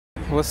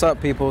What's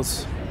up,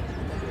 peoples?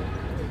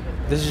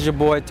 This is your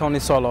boy Tony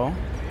Solo.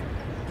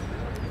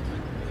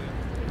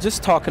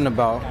 Just talking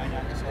about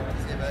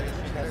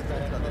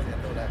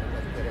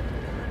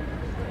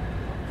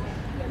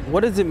what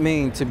does it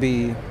mean to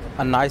be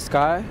a nice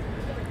guy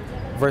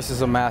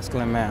versus a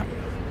masculine man.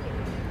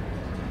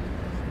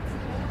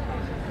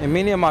 In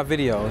many of my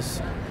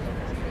videos,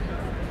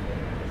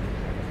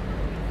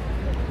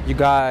 you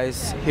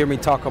guys hear me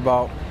talk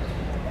about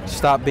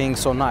stop being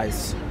so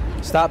nice.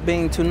 Stop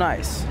being too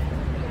nice.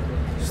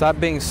 Stop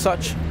being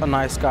such a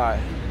nice guy.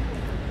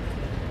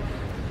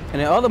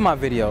 And in other of my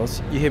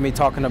videos, you hear me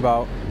talking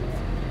about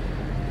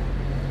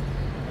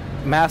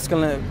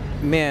masculine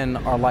men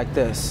are like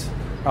this.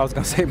 I was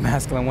gonna say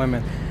masculine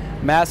women.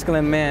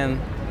 Masculine men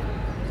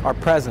are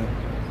present.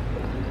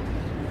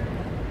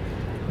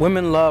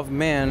 Women love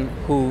men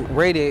who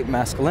radiate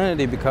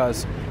masculinity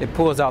because it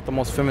pulls out the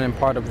most feminine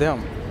part of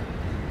them.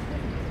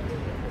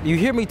 You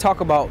hear me talk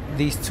about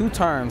these two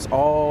terms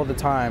all the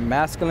time,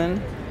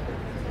 masculine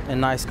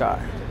and nice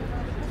guy.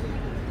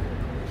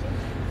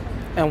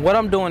 And what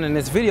I'm doing in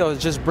this video is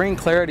just bring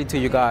clarity to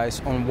you guys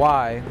on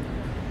why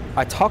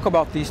I talk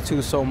about these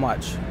two so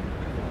much.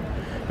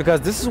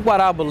 Because this is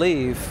what I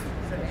believe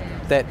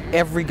that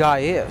every guy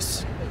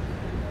is.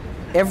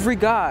 Every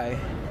guy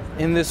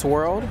in this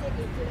world,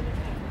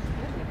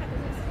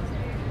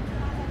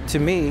 to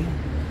me,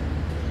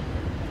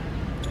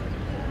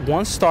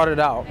 once started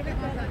out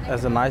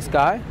as a nice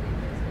guy,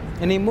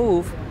 and he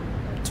moved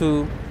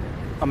to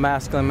a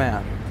masculine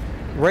man,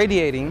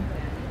 radiating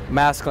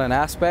masculine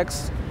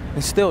aspects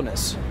and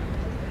stillness.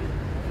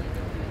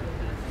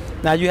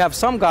 Now you have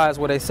some guys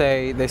where they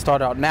say they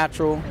start out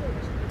natural.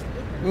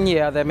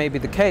 Yeah, that may be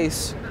the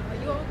case,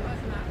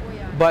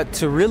 but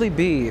to really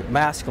be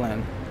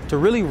masculine, to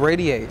really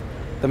radiate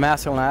the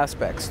masculine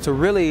aspects, to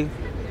really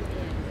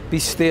be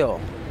still,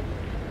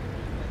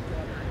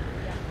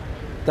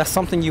 that's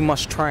something you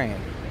must train.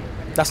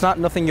 That's not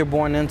nothing you're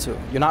born into.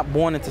 You're not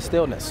born into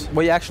stillness.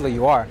 Well, actually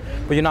you are,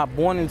 but you're not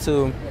born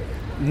into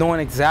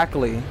knowing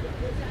exactly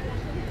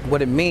what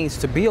it means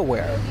to be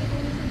aware.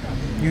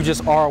 You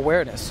just are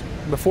awareness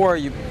before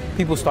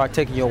people start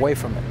taking you away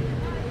from it.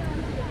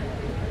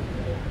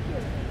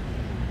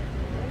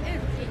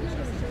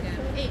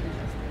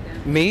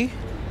 Me,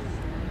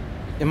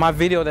 in my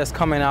video that's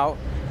coming out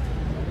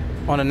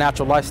on the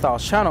Natural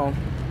Lifestyles channel,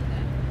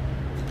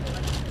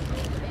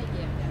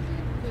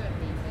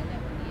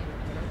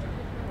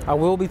 I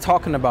will be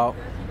talking about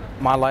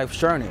my life's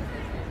journey.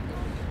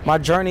 My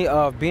journey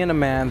of being a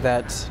man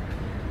that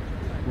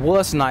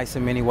was nice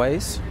in many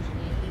ways,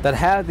 that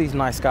had these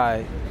nice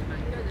guy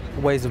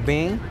ways of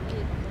being,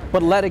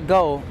 but let it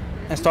go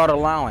and start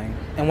allowing.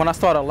 And when I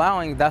started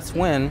allowing, that's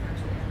when,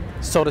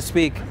 so to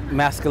speak,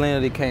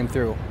 masculinity came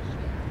through.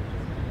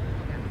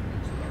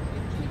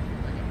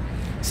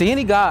 See,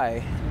 any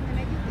guy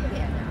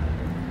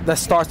that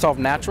starts off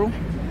natural,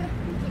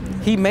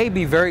 he may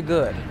be very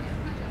good.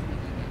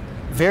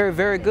 Very,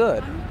 very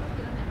good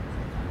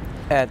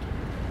at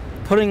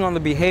putting on the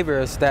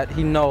behaviors that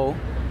he know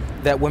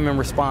that women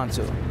respond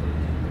to.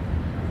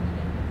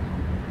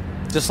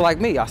 Just like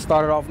me, I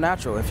started off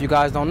natural. If you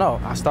guys don't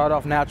know, I started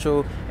off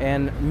natural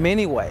in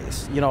many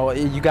ways. You know,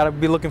 you gotta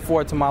be looking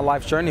forward to my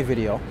life journey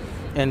video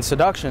in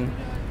seduction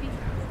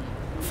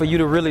for you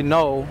to really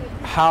know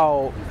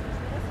how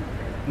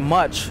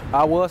much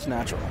I was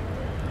natural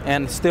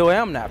and still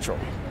am natural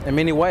in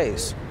many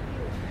ways.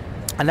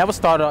 I never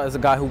started out as a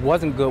guy who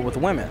wasn't good with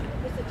women,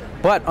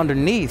 but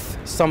underneath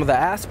some of the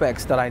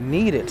aspects that I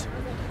needed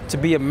to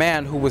be a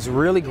man who was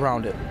really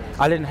grounded,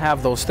 I didn't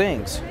have those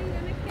things.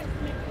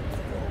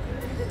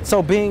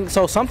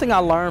 So something I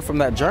learned from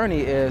that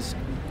journey is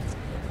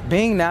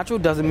being natural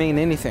doesn't mean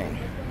anything.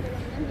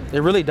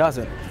 It really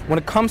doesn't. When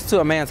it comes to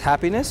a man's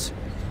happiness,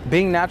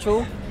 being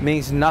natural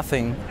means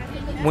nothing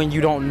when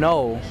you don't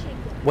know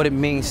what it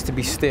means to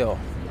be still.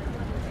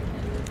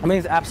 It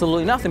means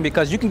absolutely nothing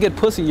because you can get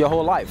pussy your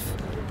whole life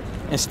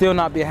and still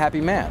not be a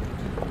happy man.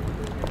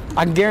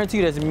 I can guarantee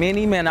you there's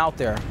many men out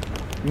there,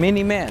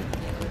 many men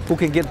who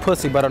can get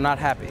pussy but are not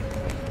happy.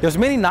 There's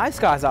many nice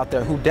guys out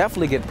there who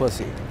definitely get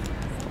pussy.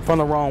 From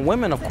the wrong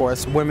women, of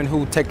course, women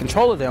who take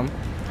control of them,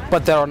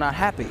 but that are not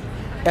happy.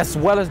 As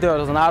well as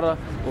there's a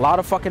lot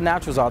of fucking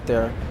naturals out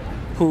there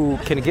who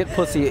can get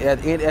pussy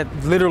at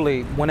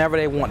literally whenever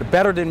they want.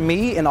 Better than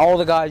me and all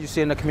the guys you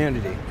see in the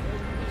community.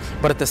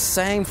 But at the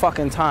same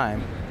fucking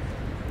time,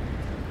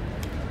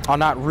 are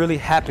not really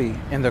happy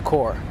in their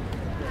core.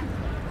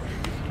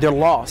 They're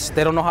lost.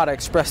 They don't know how to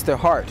express their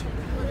heart.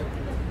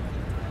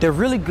 They're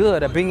really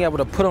good at being able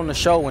to put on the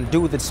show and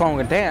do the song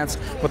and dance,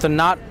 but they're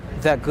not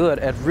that good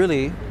at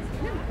really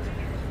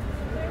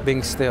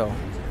being still,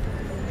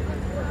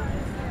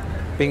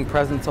 being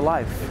present to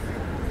life.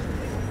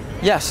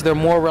 Yes, they're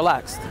more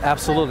relaxed.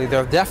 Absolutely.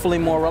 They're definitely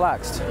more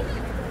relaxed.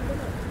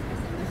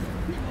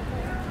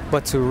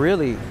 But to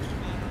really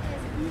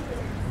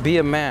be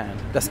a man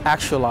that's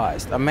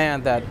actualized, a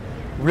man that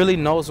really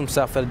knows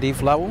himself at a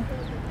deep level,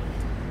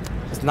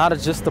 it's not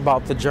just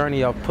about the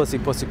journey of pussy,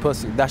 pussy,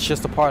 pussy. That's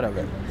just a part of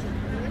it.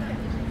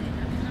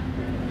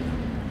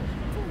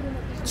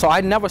 So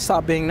I never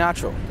stopped being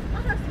natural.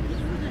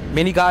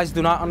 Many guys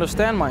do not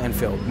understand my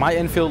infield. My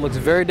infield looks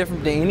very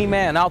different than any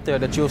man out there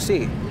that you'll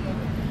see.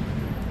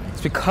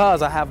 It's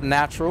because I have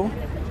naturalness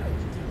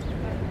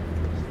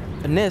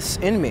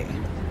in me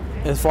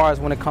as far as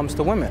when it comes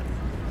to women.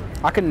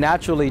 I can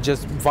naturally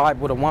just vibe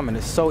with a woman.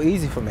 It's so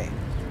easy for me.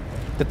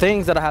 The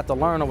things that I had to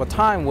learn over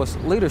time was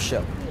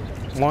leadership,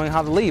 learning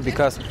how to lead,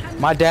 because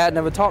my dad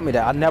never taught me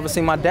that. I never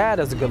seen my dad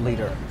as a good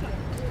leader.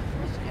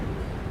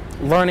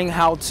 Learning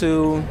how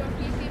to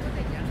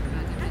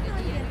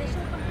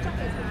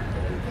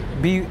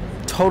be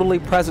totally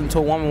present to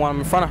a woman when I'm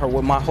in front of her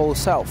with my whole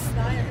self.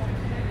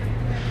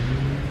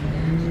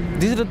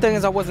 These are the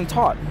things I wasn't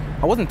taught.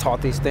 I wasn't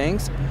taught these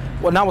things.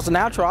 When I was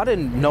natural, I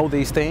didn't know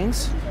these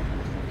things.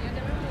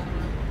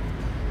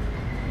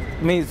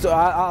 I mean, so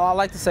I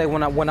like to say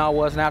when I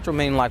was natural,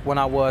 meaning like when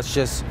I was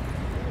just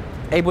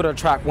able to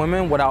attract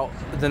women without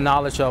the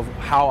knowledge of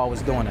how I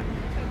was doing it.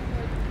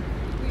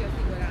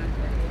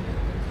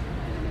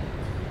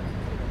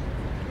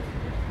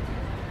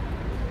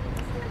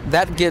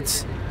 That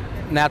gets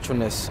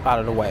naturalness out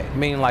of the way.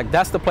 Meaning like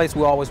that's the place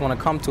we always want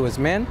to come to as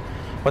men,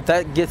 but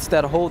that gets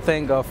that whole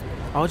thing of,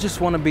 I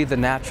just want to be the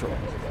natural.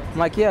 I'm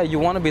like, yeah, you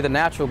want to be the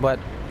natural, but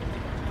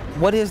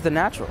what is the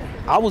natural?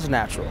 I was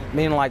natural.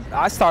 Meaning like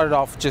I started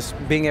off just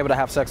being able to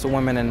have sex with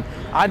women, and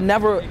I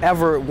never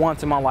ever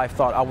once in my life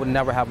thought I would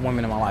never have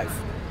women in my life.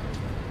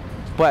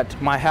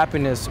 But my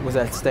happiness was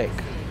at stake.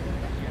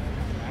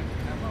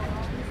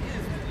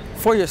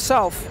 For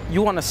yourself,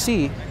 you want to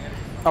see,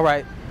 all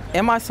right,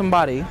 am I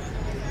somebody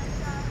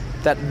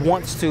that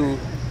wants to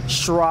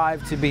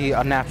strive to be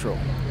a natural?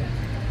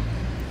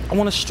 I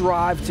want to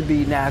strive to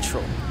be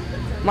natural.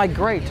 I'm like,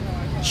 great.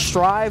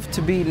 Strive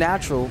to be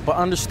natural, but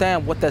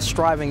understand what that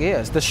striving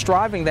is. The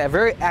striving, that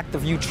very act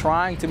of you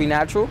trying to be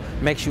natural,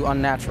 makes you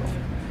unnatural.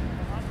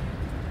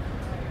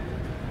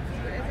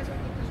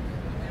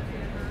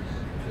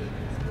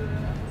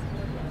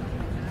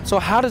 So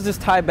how does this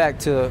tie back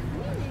to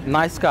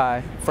nice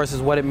guy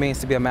versus what it means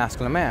to be a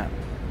masculine man?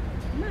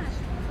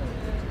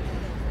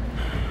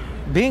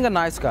 Being a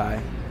nice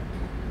guy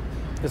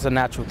is a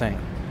natural thing.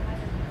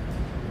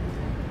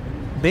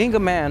 Being a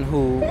man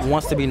who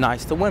wants to be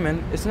nice to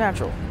women is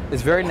natural.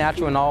 It's very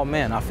natural in all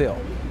men, I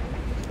feel.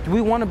 We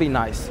want to be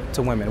nice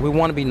to women. We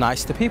want to be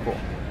nice to people.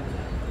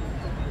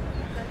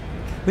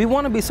 We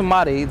want to be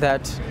somebody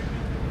that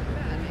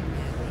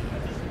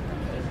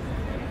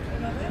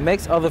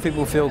makes other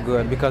people feel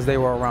good because they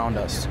were around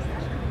us.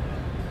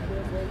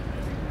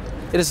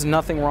 It is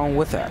nothing wrong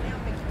with that.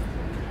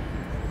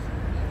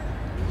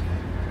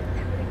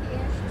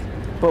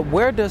 But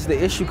where does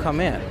the issue come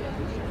in?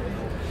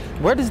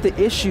 Where does the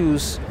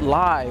issues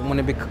lie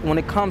when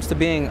it comes to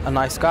being a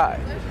nice guy?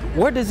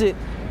 Where does it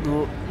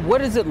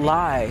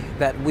lie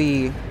that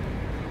we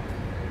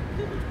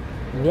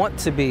want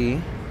to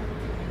be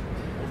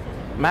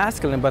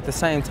masculine, but at the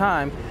same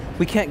time,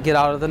 we can't get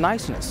out of the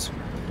niceness?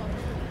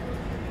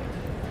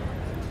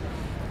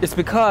 It's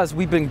because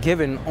we've been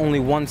given only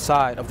one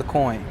side of the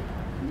coin.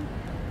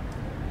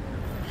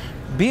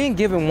 Being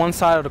given one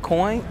side of the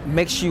coin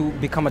makes you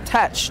become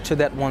attached to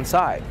that one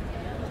side.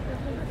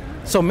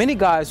 So many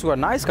guys who are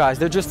nice guys,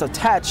 they're just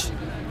attached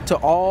to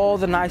all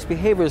the nice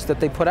behaviors that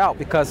they put out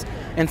because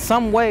in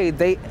some way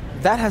that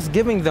has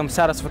given them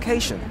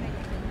satisfaction.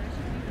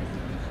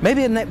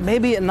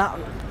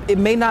 It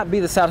may not be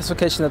the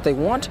satisfaction that they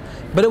want,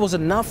 but it was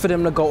enough for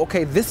them to go,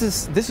 okay, this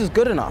is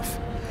good enough.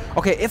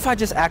 Okay, if I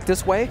just act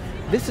this way,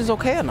 this is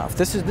okay enough.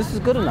 This is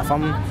good enough.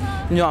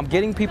 I'm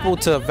getting people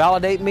to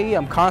validate me.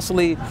 I'm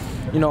constantly,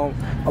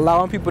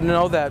 allowing people to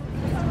know that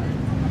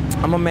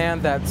I'm a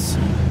man that's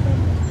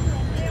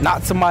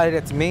not somebody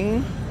that's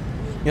mean.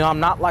 I'm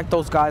not like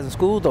those guys in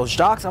school, those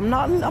jocks. I'm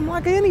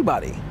like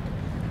anybody.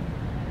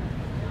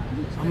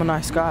 I'm a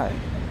nice guy.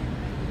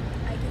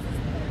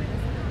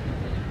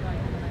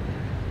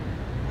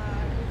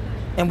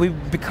 And we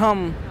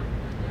become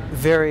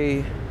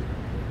very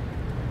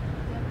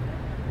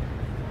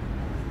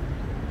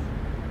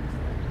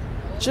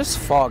just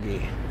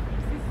foggy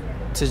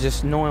to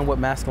just knowing what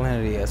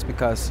masculinity is,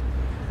 because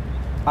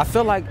I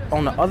feel like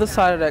on the other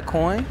side of that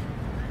coin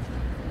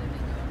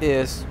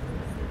is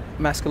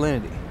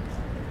masculinity.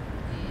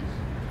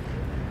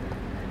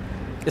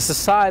 It's a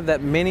side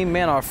that many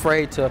men are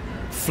afraid to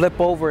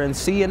flip over and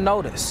see and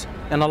notice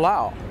and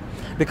allow,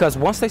 because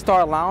once they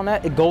start allowing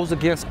that, it goes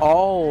against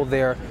all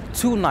their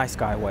two nice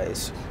guy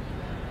ways.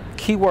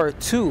 Keyword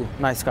two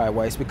nice guy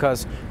ways,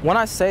 because when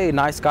I say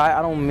nice guy,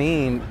 I don't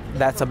mean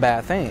that's a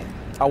bad thing.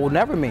 I will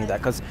never mean that,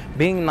 because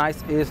being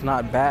nice is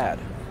not bad.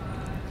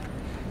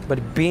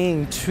 But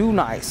being too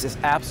nice is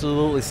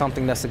absolutely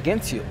something that's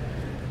against you.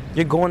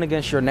 You're going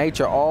against your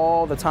nature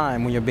all the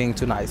time when you're being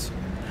too nice.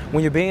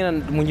 When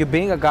you're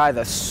being a guy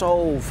that's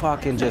so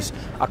fucking just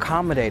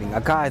accommodating,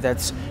 a guy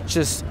that's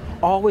just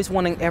always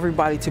wanting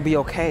everybody to be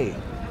okay.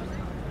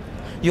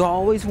 You're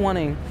always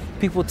wanting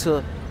people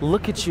to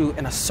look at you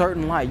in a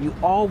certain light. You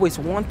always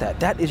want that.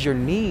 That is your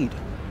need.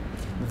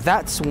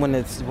 That's when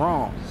it's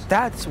wrong.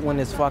 That's when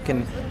it's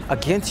fucking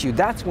against you.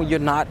 That's when you're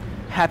not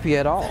happy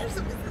at all.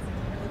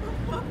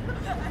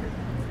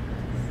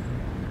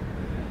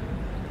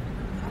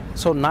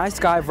 So nice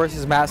guy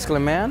versus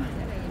masculine man.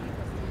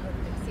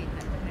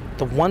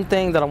 The one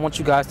thing that I want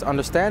you guys to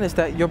understand is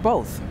that you're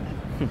both.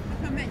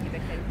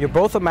 You're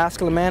both a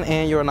masculine man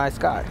and you're a nice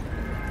guy.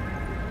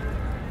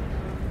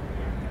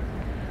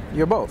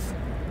 You're both.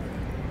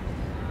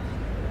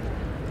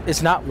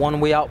 It's not one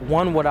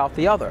without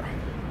the other.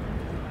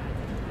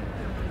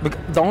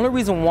 The only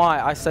reason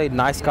why I say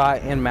nice guy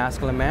and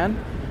masculine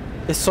man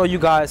is so you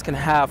guys can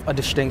have a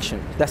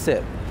distinction. That's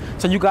it.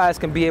 So you guys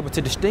can be able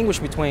to distinguish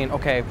between,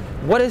 okay,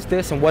 what is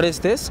this and what is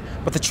this?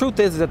 But the truth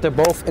is that they're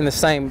both in the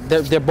same,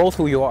 they're both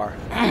who you are.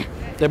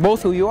 They're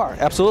both who you are,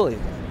 absolutely.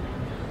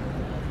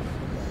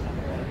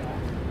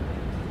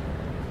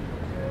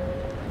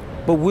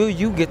 But will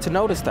you get to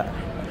notice that?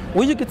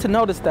 Will you get to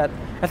notice that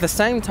at the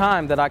same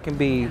time that I can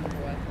be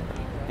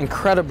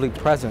incredibly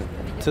present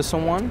to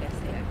someone,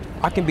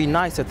 I can be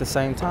nice at the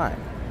same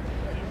time?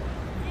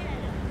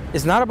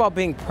 It's not about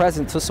being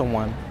present to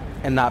someone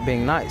and not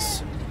being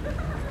nice.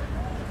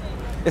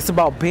 It's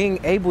about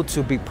being able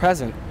to be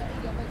present,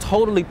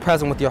 totally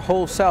present with your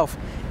whole self,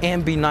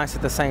 and be nice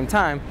at the same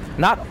time.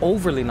 Not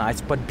overly nice,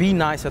 but be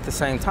nice at the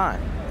same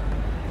time.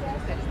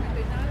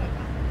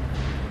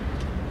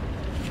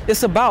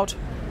 It's about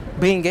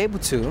being able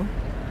to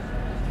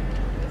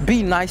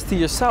be nice to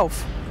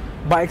yourself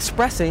by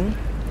expressing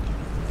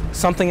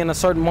something in a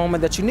certain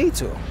moment that you need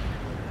to.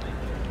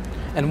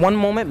 And one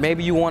moment,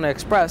 maybe you want to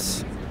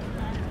express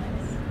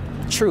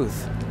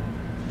truth.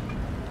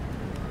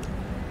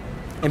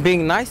 And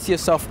being nice to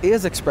yourself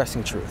is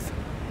expressing truth.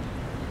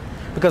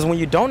 Because when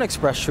you don't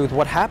express truth,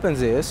 what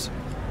happens is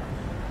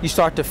you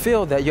start to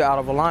feel that you're out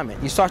of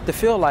alignment. You start to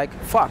feel like,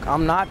 fuck,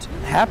 I'm not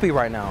happy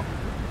right now.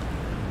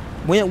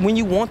 When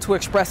you want to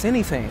express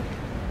anything,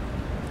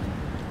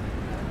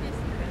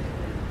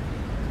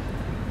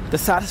 the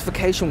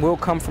satisfaction will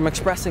come from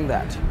expressing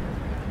that.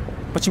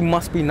 But you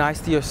must be nice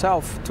to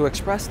yourself to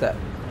express that.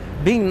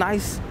 Being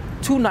nice,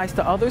 too nice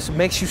to others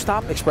makes you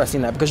stop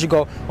expressing that, because you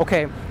go,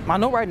 okay, I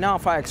know right now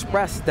if I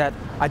express that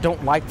I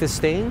don't like this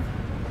thing,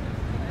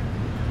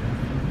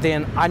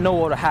 then I know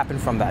what will happen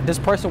from that. This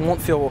person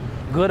won't feel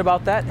good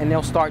about that, and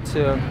they'll start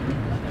to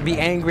be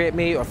angry at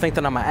me or think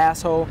that I'm an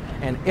asshole.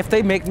 And if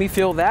they make me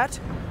feel that,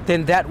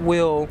 then that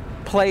will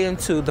play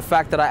into the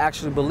fact that I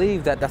actually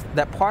believe that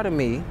that part of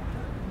me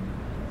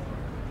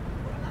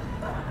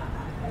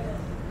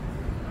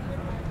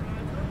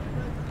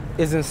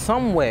is in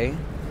some way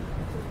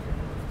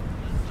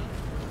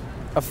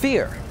a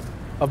fear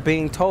of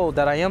being told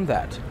that I am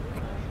that.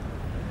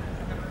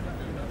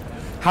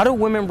 How do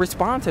women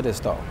respond to this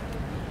though?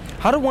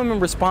 How do women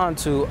respond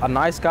to a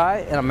nice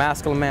guy and a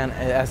masculine man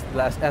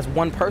as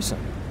one person?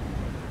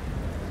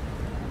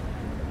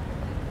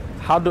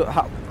 How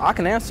I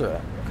can answer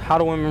it. How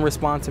do women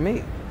respond to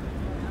me?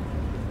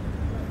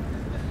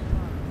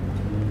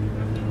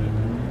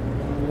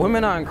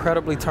 Women are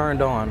incredibly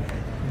turned on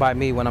by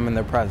me when I'm in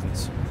their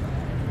presence.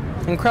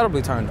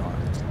 Incredibly turned on.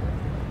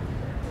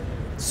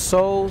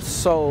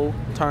 So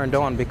turned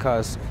on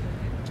because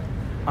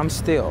I'm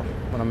still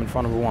when I'm in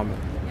front of a woman.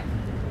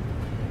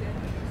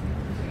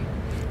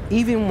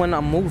 Even when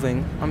I'm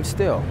moving, I'm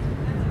still.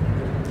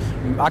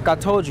 Like I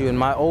told you in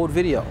my old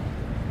video,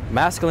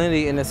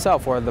 masculinity in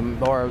itself, or the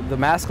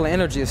masculine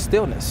energy, is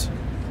stillness.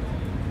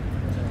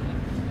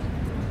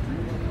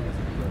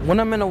 When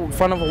I'm in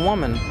front of a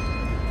woman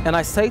and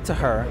I say to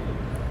her,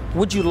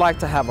 would you like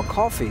to have a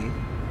coffee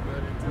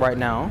right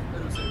now?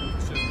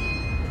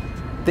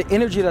 The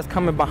energy that's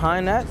coming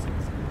behind that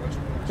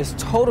is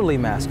totally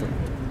masculine.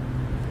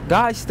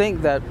 Guys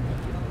think that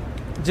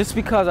just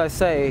because I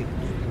say,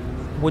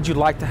 would you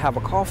like to have a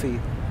coffee,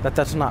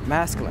 that's not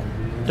masculine.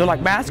 They're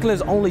like, masculine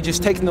is only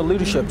just taking the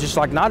leadership, just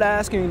like not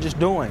asking and just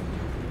doing.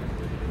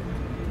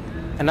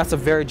 And that's a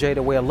very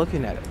jaded way of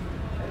looking at it.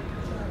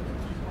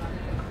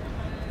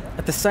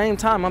 At the same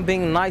time, I'm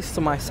being nice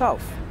to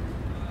myself.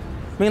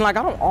 I mean, like,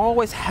 I don't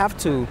always have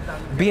to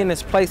be in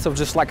this place of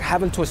just like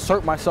having to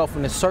assert myself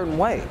in a certain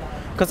way.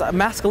 Because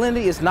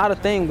masculinity is not a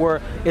thing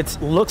where it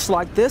looks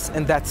like this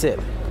and that's it.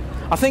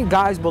 I think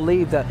guys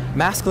believe that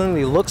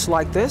masculinity looks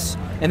like this,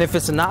 and if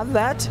it's not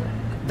that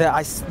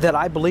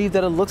I believe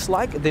that it looks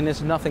like, then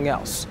it's nothing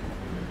else.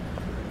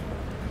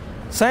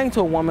 Saying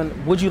to a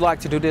woman, would you like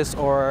to do this,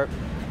 or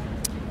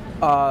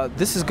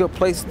this is a good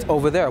place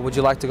over there, would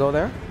you like to go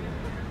there?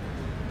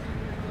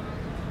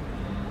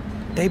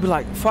 They'd be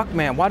like, fuck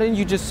man, why didn't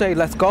you just say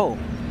let's go?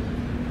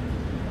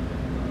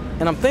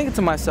 And I'm thinking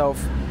to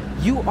myself,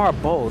 you are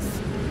both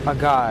a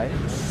guy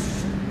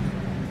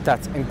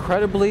that's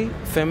incredibly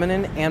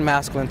feminine and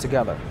masculine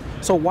together.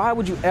 So why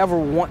would you ever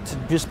want to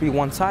just be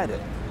one-sided?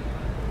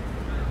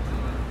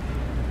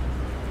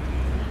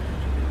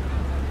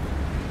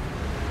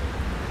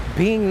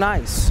 Being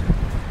nice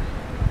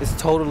is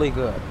totally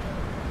good.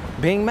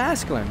 Being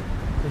masculine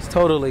is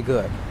totally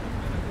good.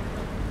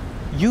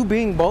 You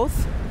being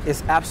both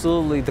is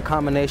absolutely the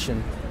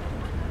combination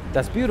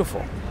that's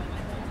beautiful.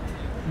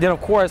 Then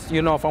of course,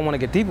 you know, if I want to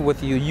get deeper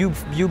with you,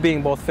 you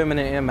being both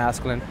feminine and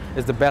masculine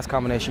is the best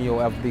combination you'll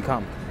ever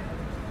become.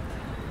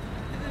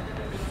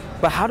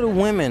 But how do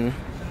women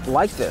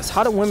like this?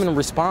 How do women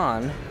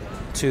respond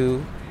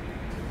to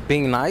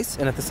being nice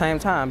and at the same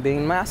time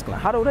being masculine?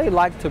 How do they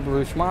like to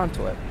respond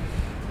to it?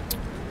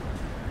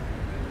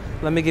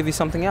 Let me give you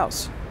something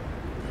else.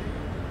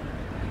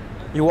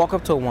 You walk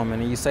up to a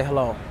woman and you say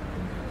hello.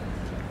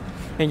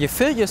 And you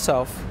feel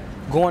yourself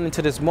going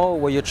into this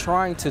mode where you're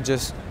trying to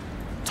just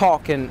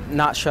talk and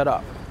not shut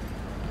up.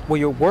 Where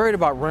you're worried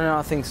about running out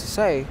of things to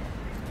say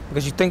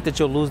because you think that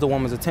you'll lose the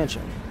woman's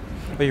attention.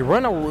 Or you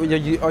want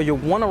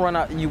to run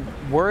out, you're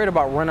worried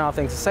about running out of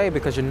things to say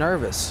because you're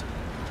nervous.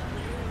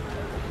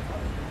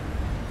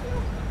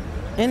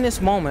 In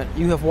this moment,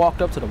 you have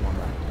walked up to the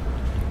woman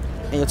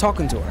and you're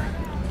talking to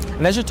her.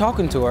 And as you're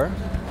talking to her,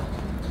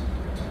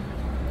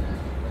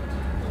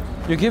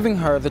 you're giving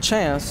her the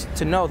chance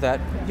to know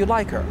that you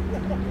like her.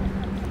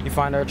 You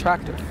find her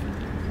attractive.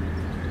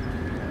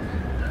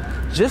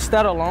 Just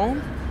that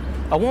alone,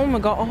 a woman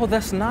would go, oh,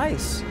 that's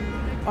nice.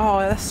 Oh,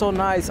 that's so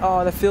nice.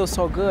 Oh, that feels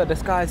so good.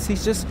 This guy,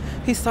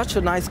 he's such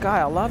a nice guy.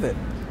 I love it.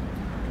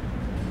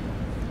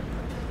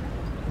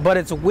 But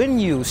it's when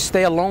you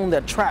stay along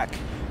that track,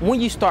 when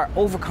you start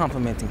over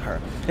complimenting her,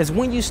 it's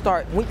when you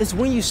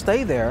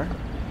stay there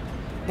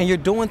and you're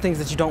doing things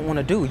that you don't want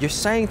to do. You're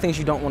saying things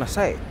you don't want to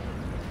say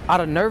out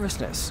of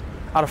nervousness,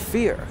 out of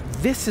fear.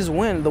 This is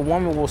when the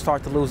woman will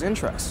start to lose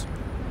interest.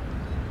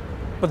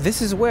 But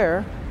this is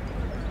where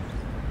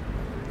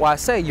I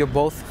say you're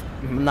both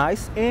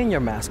nice and you're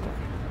masculine.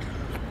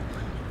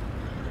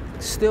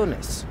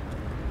 Stillness.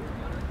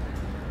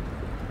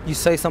 You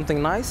say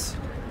something nice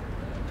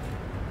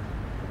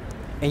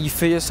and you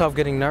feel yourself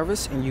getting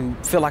nervous and you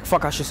feel like,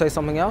 fuck, I should say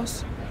something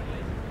else.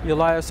 You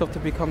allow yourself to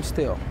become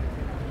still.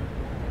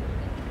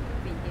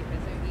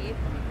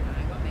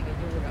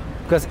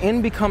 Because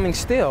in becoming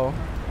still,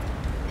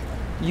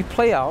 you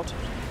play out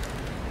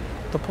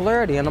the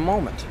polarity in a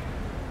moment.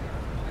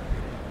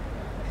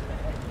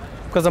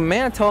 Because a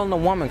man telling a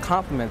woman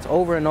compliments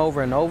over and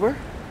over and over,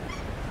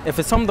 if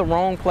it's from the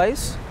wrong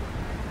place,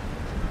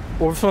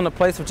 or from the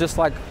place of just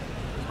like,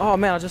 oh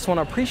man, I just want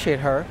to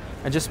appreciate her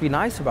and just be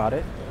nice about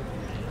it,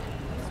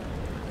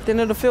 then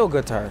it'll feel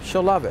good to her.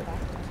 She'll love it.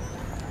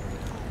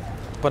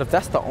 But if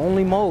that's the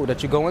only mode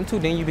that you go into,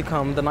 then you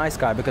become the nice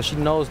guy because she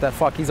knows that,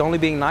 fuck, he's only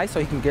being nice so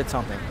he can get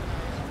something.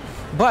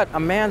 But a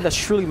man that's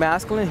truly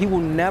masculine, he will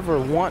never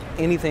want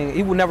anything,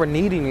 he will never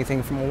need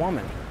anything from a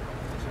woman.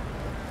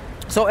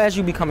 So as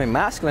you become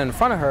masculine in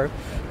front of her,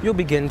 you'll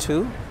begin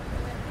to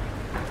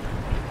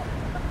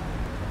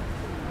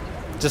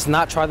just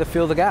not try to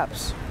fill the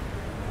gaps.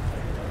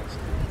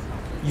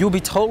 You'll be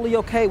totally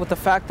okay with the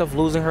fact of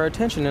losing her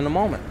attention in a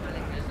moment.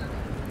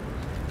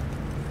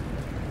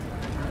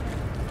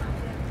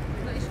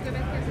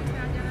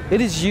 It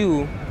is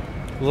you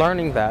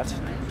learning that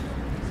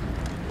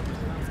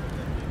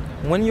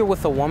when you're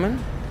with a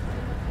woman,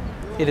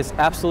 it is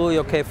absolutely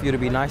okay for you to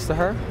be nice to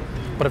her,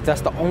 but if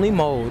that's the only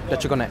mode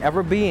that you're going to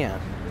ever be in,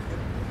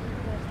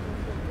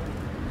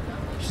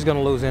 she's going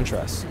to lose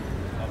interest.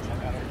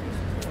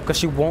 Because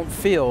she won't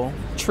feel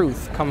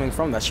truth coming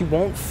from that. She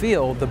won't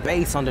feel the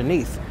bass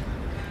underneath.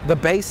 The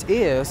bass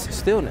is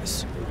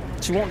stillness.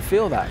 She won't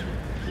feel that.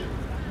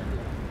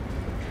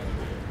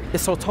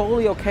 It's so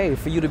totally okay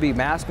for you to be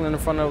masculine in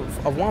front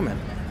of a woman.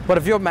 But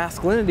if your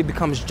masculinity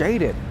becomes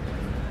jaded,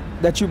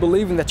 that you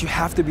believe in that you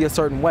have to be a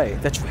certain way,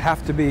 that you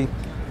have to be,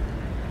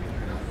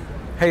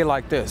 hey,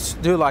 like this,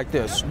 do like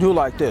this, do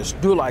like this,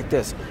 do like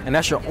this, and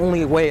that's your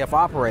only way of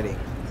operating.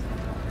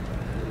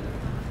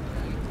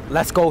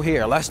 Let's go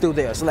here, let's do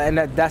this. And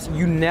that's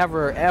you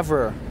never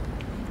ever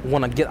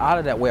want to get out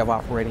of that way of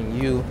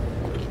operating. You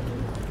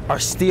are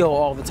still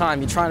all the time.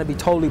 You're trying to be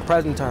totally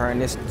present to her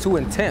and it's too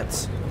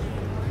intense.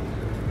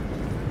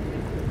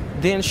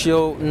 Then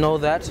she'll know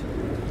that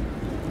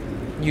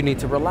you need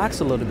to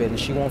relax a little bit and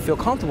she won't feel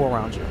comfortable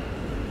around you.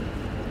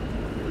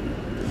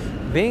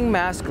 Being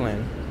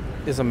masculine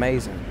is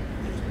amazing.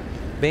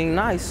 Being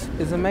nice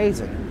is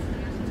amazing.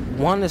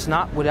 One is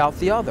not without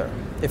the other.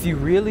 If you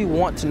really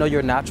want to know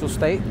your natural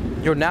state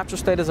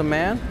as a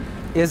man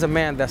is a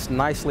man that's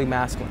nicely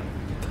masculine.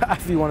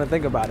 If you want to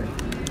think about it.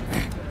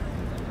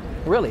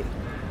 Really.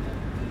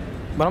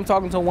 But I'm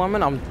talking to a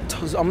woman, I'm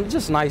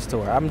just nice to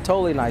her. I'm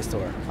totally nice to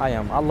her. I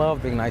am. I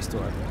love being nice to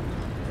her.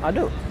 I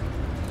do.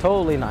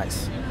 Totally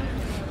nice.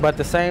 But at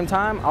the same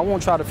time, I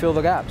won't try to fill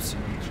the gaps.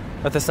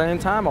 At the same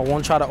time, I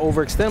won't try to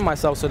overextend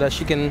myself so that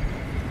she can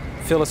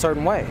feel a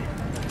certain way.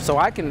 So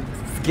I can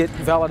get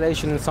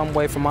validation in some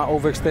way from my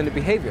overextended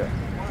behavior.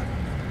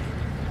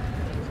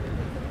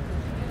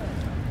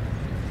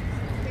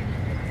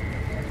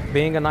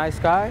 Being a nice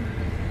guy,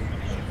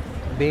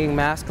 being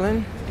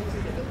masculine,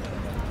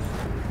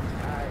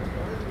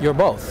 you're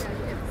both.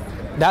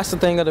 That's the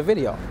thing of the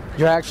video.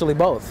 You're actually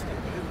both.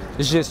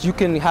 It's just you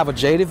can have a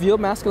jaded view of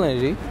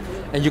masculinity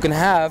and you can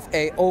have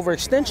a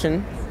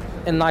overextension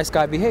in nice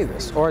guy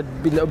behaviors or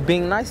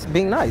being nice.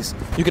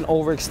 You can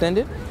overextend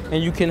it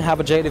and you can have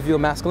a jaded view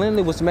of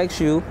masculinity, which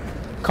makes you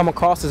come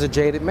across as a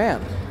jaded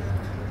man.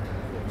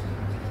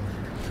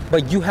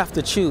 But you have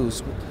to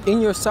choose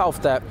in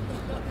yourself that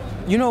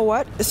You know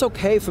what? It's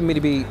okay for me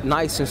to be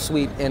nice and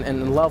sweet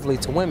and lovely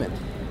to women.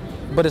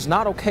 But it's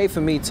not okay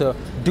for me to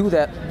do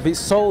that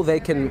so they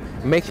can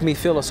make me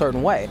feel a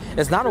certain way.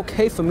 It's not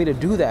okay for me to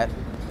do that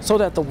so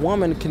that the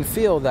woman can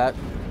feel that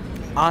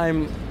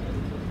I'm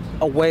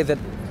a way that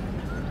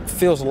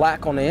feels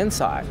lack on the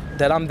inside,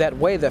 that I'm that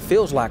way that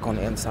feels lack on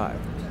the inside.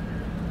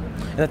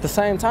 And at the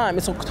same time,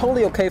 it's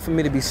totally okay for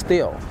me to be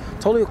still,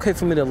 totally okay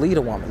for me to lead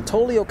a woman,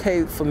 totally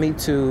okay for me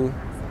to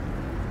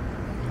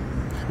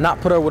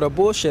not put her with her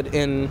bullshit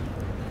and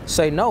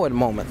say no at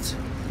moments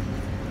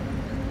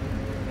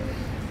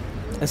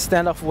and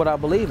stand up for what I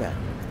believe in.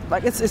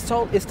 Like, it's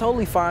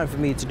totally fine for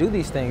me to do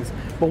these things,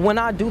 but when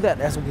I do that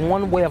as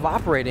one way of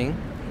operating,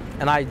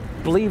 and I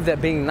believe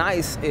that being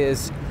nice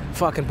is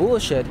fucking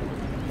bullshit,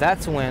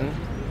 that's when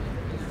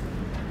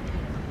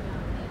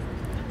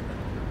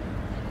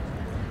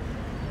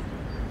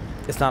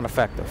it's not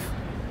effective.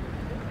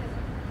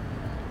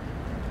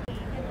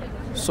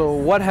 So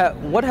what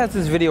has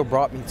this video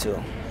brought me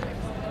to?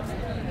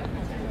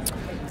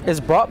 It's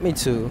brought me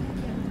to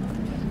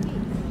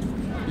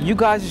you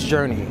guys'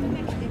 journey.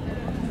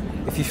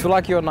 If you feel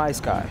like you're a nice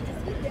guy,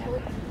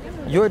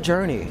 your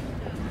journey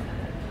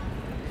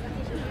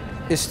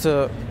is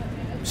to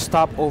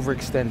stop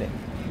overextending.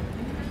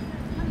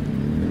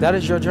 That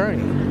is your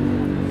journey.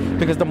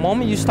 Because the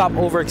moment you stop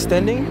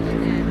overextending,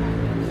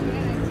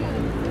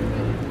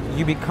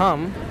 you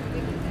become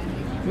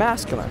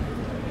masculine.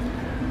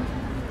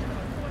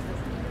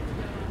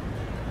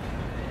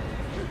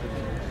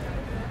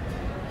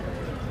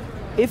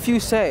 If you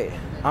say,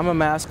 I'm a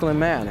masculine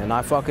man and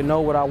I fucking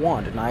know what I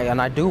want and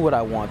I do what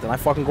I want and I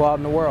fucking go out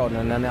in the world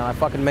and I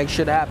fucking make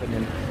shit happen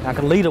and I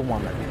can lead a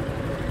woman.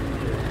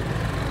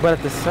 But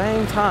at the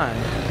same time,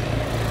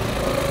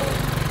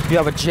 you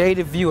have a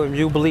jaded view and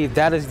you believe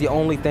that is the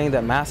only thing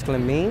that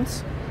masculine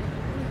means,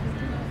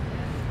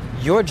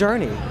 your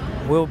journey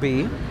will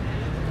be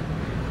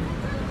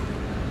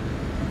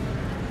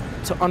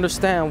to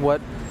understand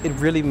what it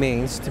really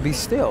means to be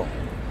still.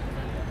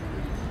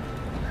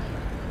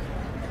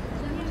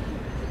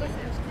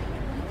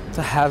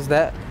 To have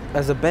that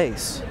as a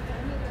base.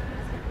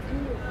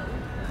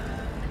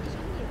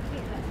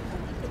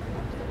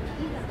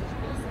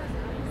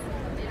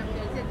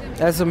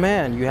 As a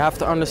man, you have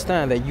to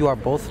understand that you are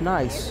both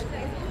nice.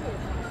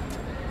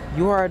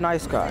 You are a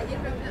nice guy,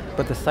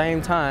 but at the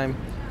same time,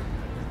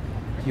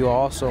 you are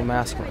also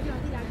masculine.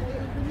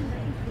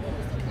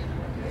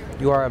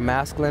 You are a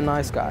masculine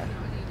nice guy.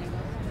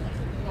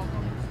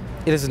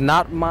 It is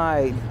not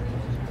my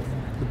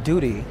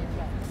duty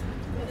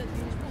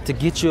to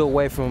get you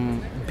away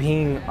from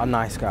being a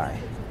nice guy.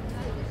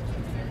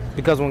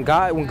 Because when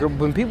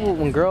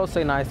girls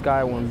say nice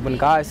guy, when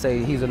guys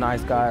say he's a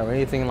nice guy or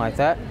anything like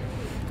that,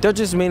 they're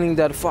just meaning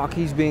that fuck,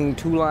 he's being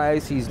too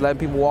nice, he's letting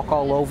people walk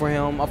all over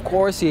him. Of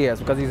course he is,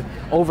 because he's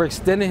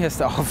overextending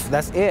himself.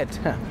 That's it.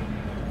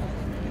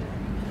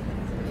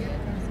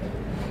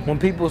 When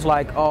people's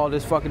like, oh,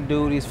 this fucking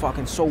dude, he's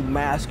fucking so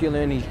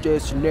masculine, he's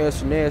this and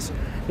this and this.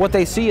 What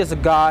they see is a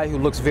guy who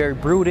looks very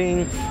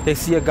brooding. They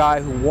see a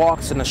guy who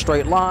walks in a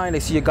straight line. They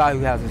see a guy who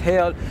has his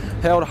head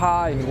held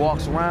high and he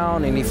walks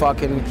around and he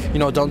fucking,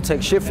 don't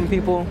take shit from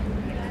people.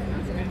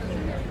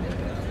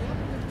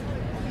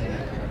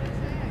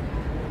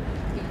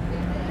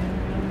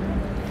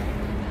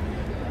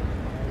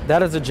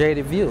 That is a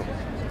jaded view.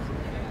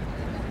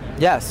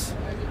 Yes,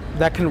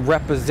 that can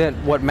represent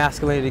what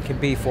masculinity can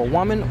be for a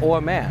woman or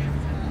a man.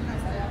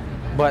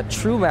 But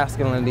true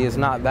masculinity is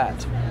not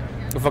that.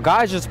 If a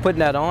guy's just putting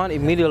that on,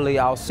 immediately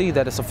I'll see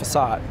that it's a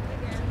facade.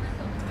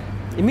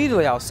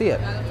 Immediately I'll see it.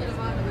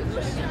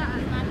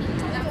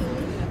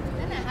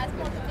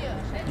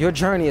 Your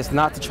journey is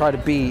not to try to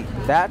be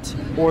that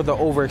or the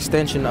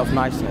overextension of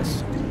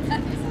niceness.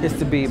 It's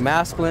to be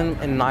masculine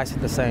and nice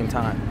at the same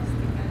time.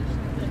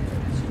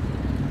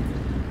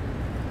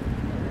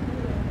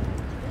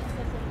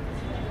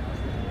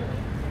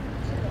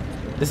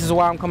 This is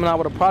why I'm coming out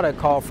with a product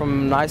called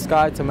From Nice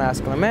Guy to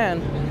Masculine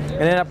Man.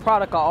 And in that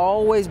product, I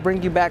always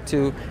bring you back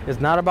to, it's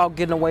not about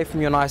getting away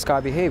from your nice guy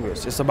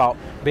behaviors. It's about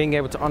being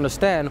able to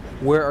understand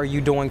where are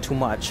you doing too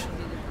much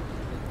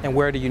and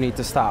where do you need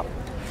to stop.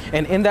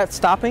 And in that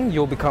stopping,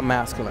 you'll become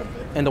masculine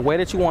in the way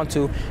that you want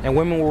to, and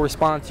women will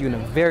respond to you in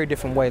a very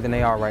different way than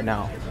they are right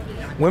now.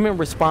 Women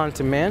respond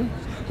to men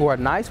who are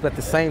nice, but at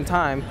the same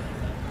time,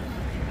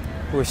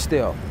 who are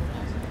still,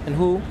 and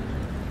who,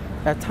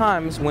 at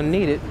times when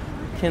needed,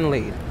 can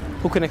lead,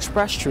 who can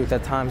express truth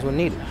at times when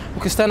needed, who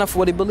can stand up for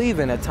what they believe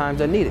in at times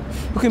that needed,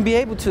 who can be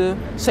able to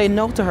say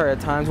no to her at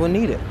times when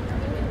needed,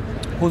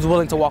 who's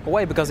willing to walk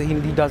away because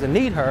he doesn't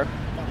need her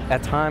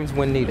at times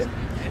when needed.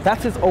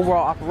 That's his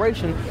overall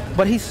operation,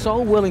 but he's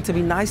so willing to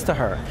be nice to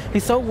her.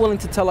 He's so willing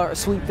to tell her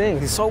sweet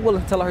things. He's so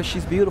willing to tell her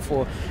she's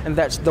beautiful and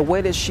that the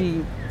way that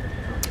she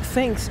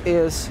thinks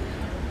is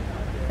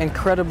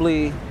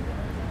incredibly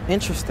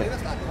interesting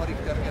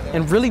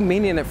and really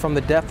meaning it from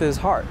the depth of his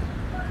heart.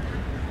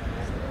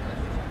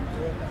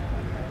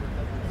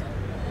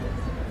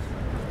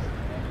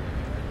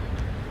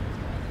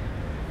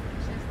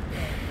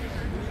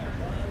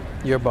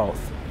 You're both.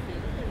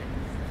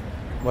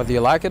 whether you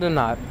like it or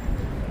not,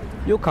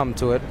 you'll come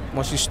to it.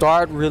 Once you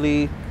start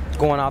really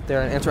going out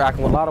there and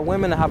interacting with a lot of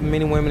women and having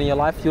many women in your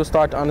life, you'll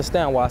start to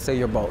understand why I say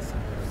you're both.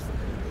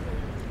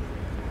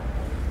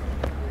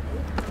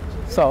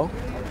 So,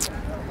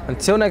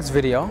 until next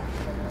video,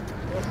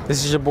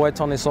 this is your boy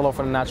Tony Solo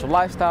for The Natural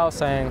Lifestyle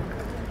saying,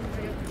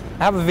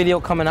 I have a video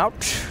coming out.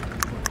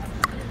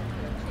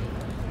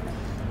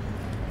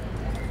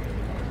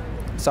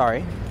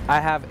 Sorry, I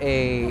have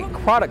a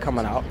product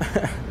coming out.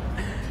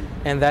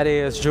 And that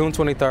is June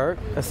 23rd,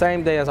 the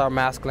same day as our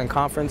masculine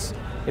conference.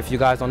 If you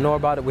guys don't know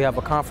about it, we have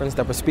a conference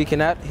that we're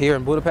speaking at here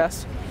in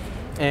Budapest.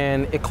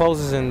 And it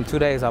closes in 2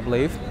 days, I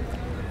believe.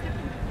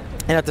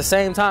 And at the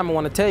same time, I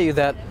want to tell you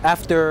that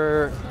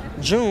after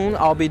June,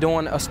 I'll be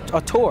doing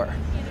a tour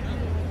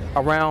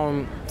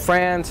around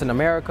France and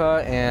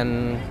America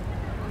and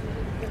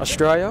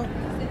Australia.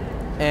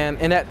 And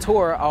in that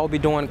tour, I'll be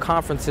doing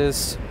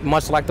conferences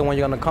much like the one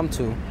you're going to come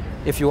to,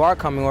 if you are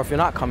coming or if you're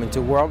not coming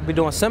to, where I'll be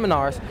doing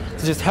seminars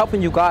to just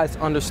helping you guys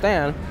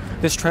understand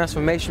this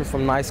transformation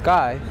from nice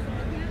guy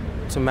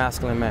to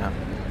masculine man.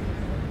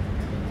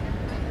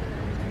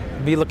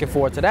 Be looking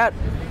forward to that.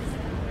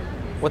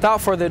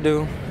 Without further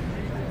ado,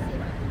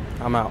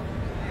 I'm out.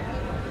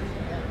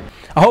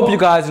 I hope you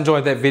guys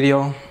enjoyed that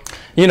video.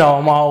 You know,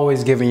 I'm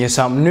always giving you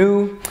something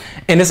new,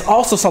 and it's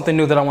also something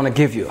new that I want to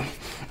give you.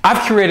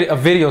 I've created a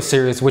video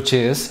series which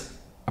is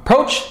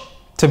Approach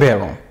to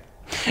Bedroom.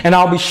 And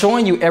I'll be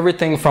showing you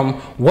everything from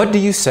what do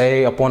you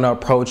say up on the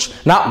approach,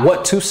 not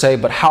what to say,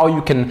 but how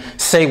you can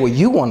say what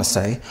you want to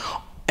say,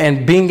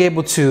 and being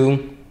able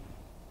to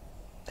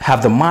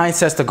have the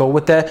mindsets to go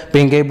with that,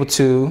 being able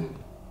to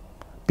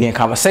be in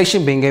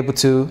conversation, being able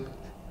to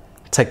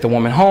take the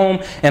woman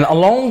home, and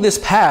along this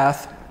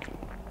path,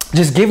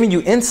 just giving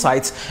you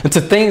insights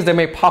into things that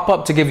may pop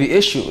up to give you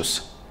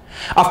issues.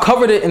 I've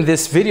covered it in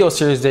this video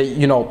series that,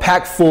 you know,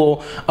 packed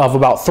full of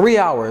about 3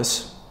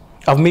 hours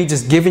of me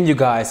just giving you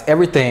guys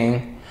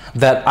everything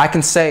that I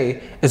can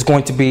say is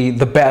going to be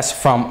the best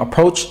from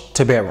approach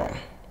to bedroom.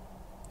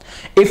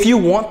 If you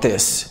want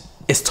this,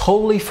 it's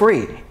totally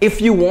free.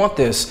 If you want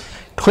this,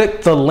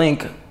 click the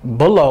link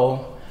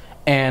below,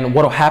 and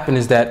what'll happen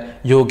is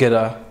that you'll get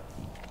a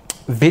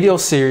video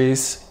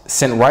series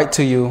sent right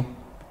to you,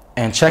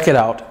 and check it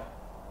out.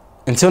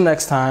 Until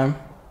next time,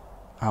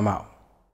 I'm out.